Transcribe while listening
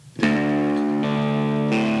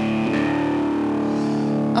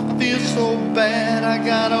I feel so bad, I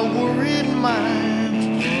got a worried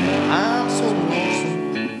mind. I'm so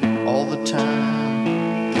lonesome all the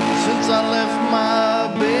time since I left my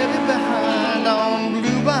baby behind on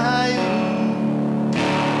Blue Bayou.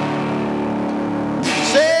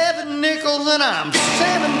 7 nickels and I'm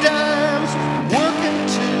 7 dimes, working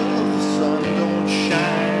till the sun don't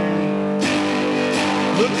shine.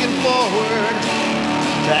 Looking forward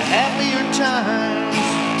to happier times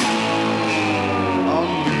on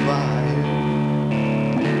Blue Bayou.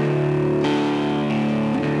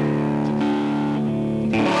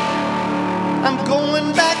 I'm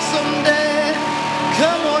going back someday,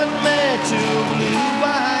 come what may, to Blue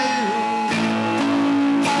Bayou,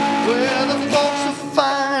 where the folks are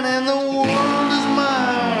fine and the world is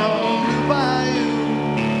mine. On Blue Bayou,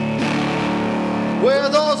 where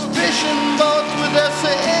those fishing boats with their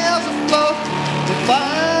sails afloat, if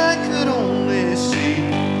I could only see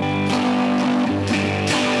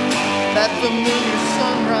that familiar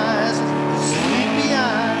sunrise with sleepy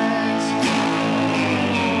eyes,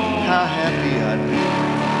 how happy I'd be.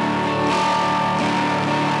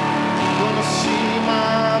 Gonna see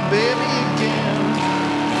my baby again,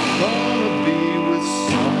 gonna be with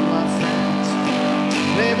some of my friends.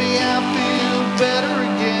 Maybe I'll feel better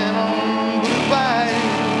again on Blue Bayou.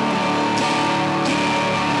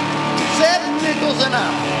 7 nickels and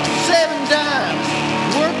I'm 7 dimes,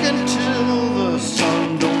 working till the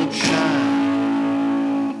sun don't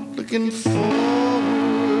shine. Looking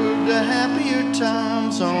forward to happier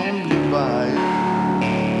times on Blue Bayou.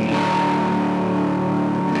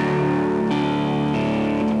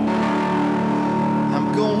 I'm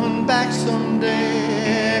going back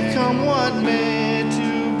someday, come what may,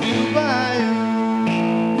 to Blue Bayou,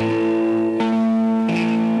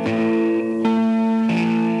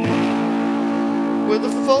 where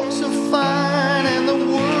the folks are fine and the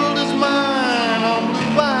world is mine. On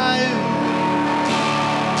Blue Bayou,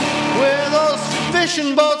 where those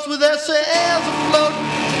fishing boats with their sails afloat,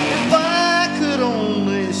 if I could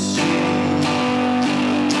only see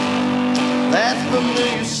that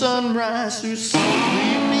familiar sunrise through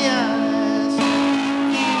sleepy eyes,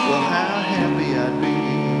 well, how happy I'd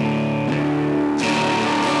be.